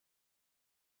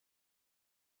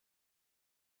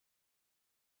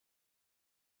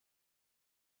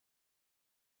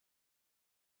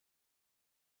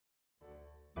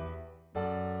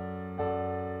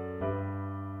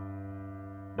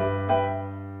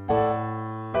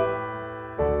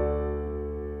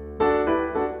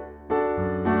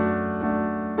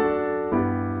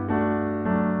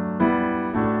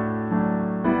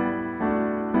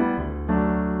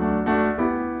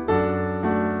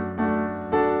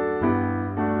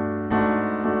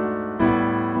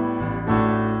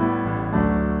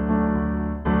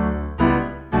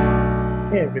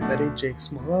everybody, Jake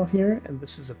Smollow here, and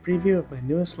this is a preview of my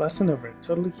newest lesson over at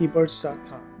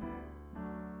TotallyKeyboards.com.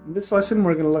 In this lesson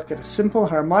we're going to look at a simple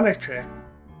harmonic trick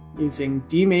using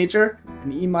D major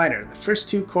and E minor, the first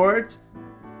two chords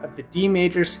of the D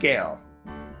major scale.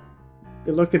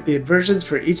 You'll look at the inversions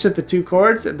for each of the two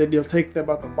chords, and then you'll take them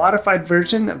up a modified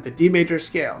version of the D major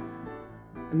scale.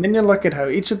 And then you'll look at how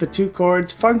each of the two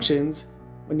chords functions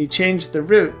when you change the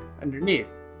root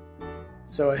underneath.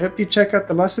 So I hope you check out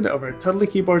the lesson over at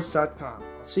TotallyKeyboards.com.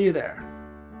 I'll see you there.